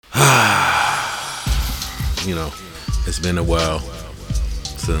it's been a while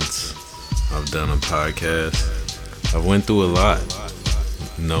since I've done a podcast. I went through a lot,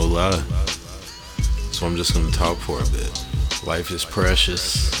 no lie. So I'm just gonna talk for a bit. Life is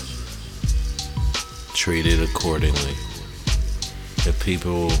precious. Treat it accordingly. If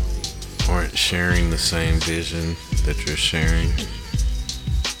people aren't sharing the same vision that you're sharing,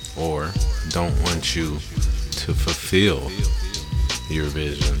 or don't want you to fulfill your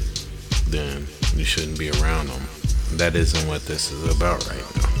vision, then you shouldn't be around them. That isn't what this is about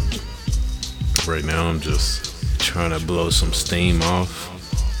right now. Right now I'm just trying to blow some steam off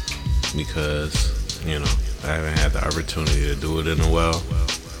because, I haven't had the opportunity to do it in a while.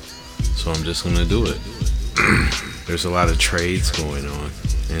 So I'm just gonna do it. There's a lot of trades going on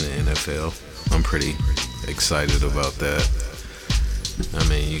in the NFL. I'm pretty excited about that. I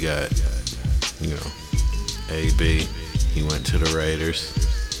mean, you got, AB. He went to the Raiders,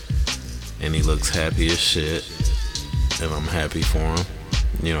 and he looks happy as shit, and I'm happy for him.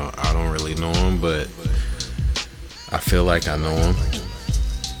 I don't really know him, but I feel like I know him.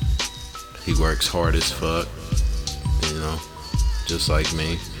 He works hard as fuck, just like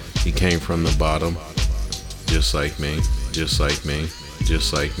me. He came from the bottom, just like me, just like me,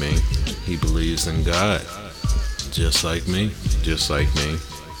 just like me. He believes in God, just like me, just like me.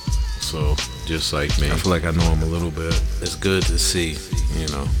 So, just like me. I feel like I know him a little bit. It's good to see,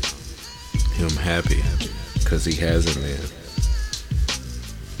 him happy, because he hasn't been.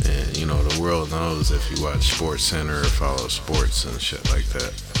 And, the world knows if you watch Sports Center or follow sports and shit like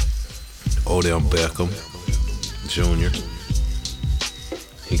that. Odell Beckham Jr.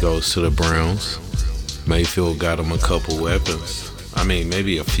 He goes to the Browns. Mayfield got him a couple weapons. I mean,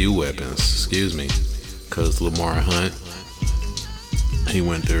 maybe a few weapons, excuse me. Because Lamar Hunt, he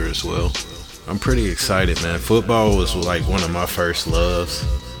went there as well. I'm pretty excited, man. Football was like one of my first loves.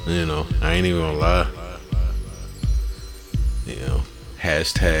 I ain't even gonna lie.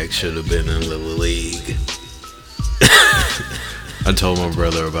 Hashtag should have been in the league. I told my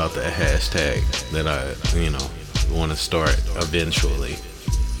brother about that hashtag that I, want to start eventually.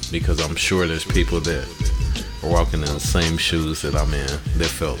 Because I'm sure there's people that are walking in the same shoes that I'm in that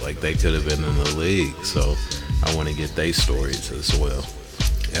felt like they could have been in the league. So I want to get their stories as well.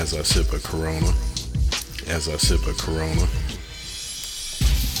 As I sip a Corona.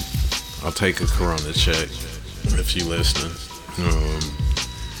 I'll take a Corona check if you listening.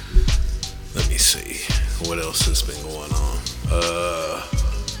 Let me see what else has been going on.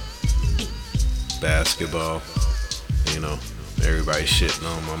 Basketball. Everybody shitting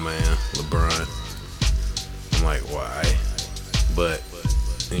on my man LeBron. I'm like, why? But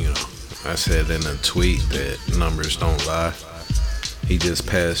I said in a tweet that numbers don't lie. He just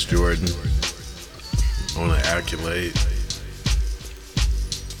passed Jordan on an accolade.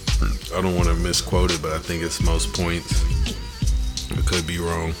 I don't want to misquote it, but I think it's most points. I could be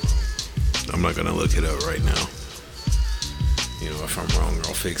wrong. I'm not gonna look it up right now. If I'm wrong,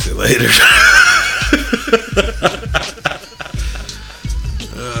 I'll fix it later.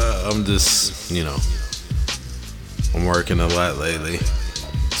 I'm just, I'm working a lot lately,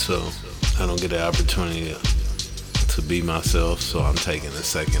 so I don't get the opportunity to be myself, so I'm taking a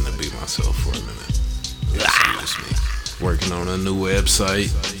second to be myself for a minute. Excuse me. Working on a new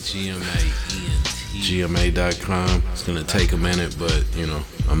website, GMA.com. It's gonna take a minute, but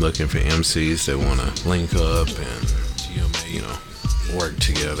I'm looking for MCs that wanna link up and work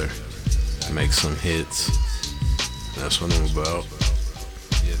together, make some hits. That's what I'm about.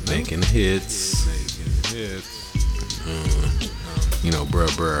 Making hits.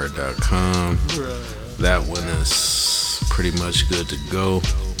 Bruh.com. That one is pretty much good to go.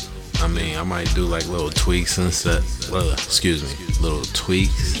 I mean, I might do like little tweaks and stuff. Little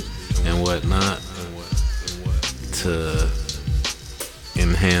tweaks and whatnot to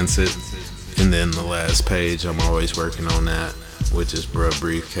enhance it. And then the last page, I'm always working on that, which is Bruh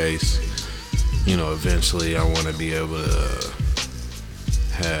Briefcase. Eventually I want to be able to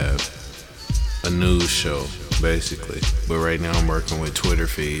have a news show, basically. But right now I'm working with Twitter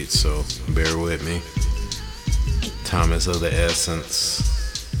feeds, so bear with me. Time is of the essence.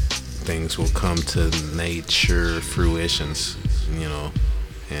 Things will come to nature, fruitions,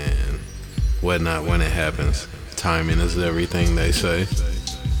 and whatnot when it happens. Timing is everything, they say.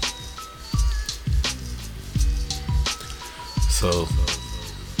 So,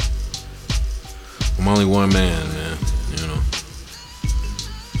 I'm only one man,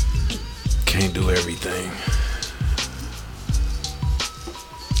 Can't do everything.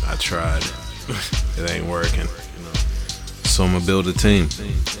 I tried. It ain't working. So I'm gonna build a team.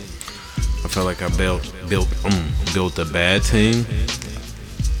 I felt like I built a bad team,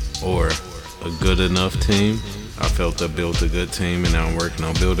 or a good enough team. I felt I built a good team, and now I'm working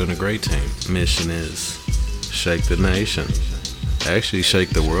on building a great team. Mission is shake the nation. Actually, shake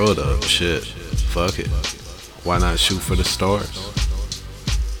the world up. Shit. Fuck it. Why not shoot for the stars?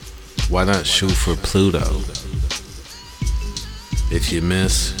 Why not shoot for Pluto? If you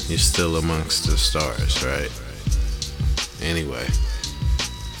miss, you're still amongst the stars, right? Anyway.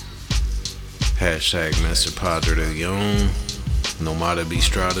 Hashtag Mr. Padre de Leon. Nomada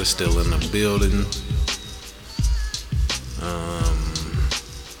Bistrada still in the building.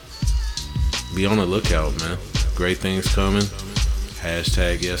 Be on the lookout, man. Great things coming.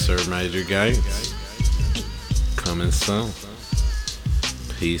 Hashtag Yes Sir Major Gangs. Coming soon.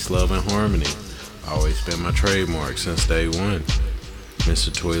 Peace, love, and harmony. Always been my trademark since day one.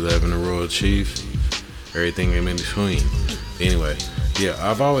 Mr. 211, the Royal Chief. Everything in between. Anyway, yeah,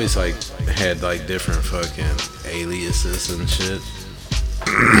 I've always had different fucking aliases and shit.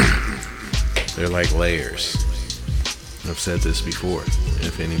 They're like layers. I've said this before,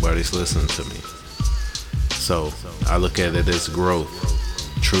 if anybody's listening to me. So, I look at it as growth.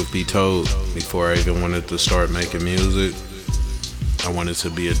 Truth be told, before I even wanted to start making music, I wanted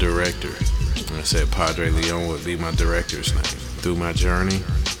to be a director. And I said Padre Leon would be my director's name. Through my journey,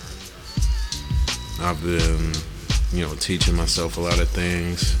 I've been, teaching myself a lot of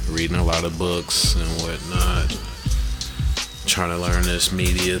things, reading a lot of books and whatnot, trying to learn this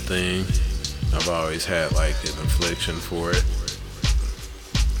media thing. I've always had an affliction for it.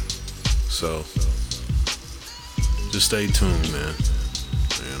 So, just stay tuned, man.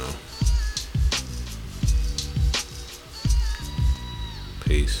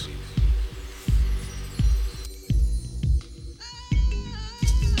 Peace.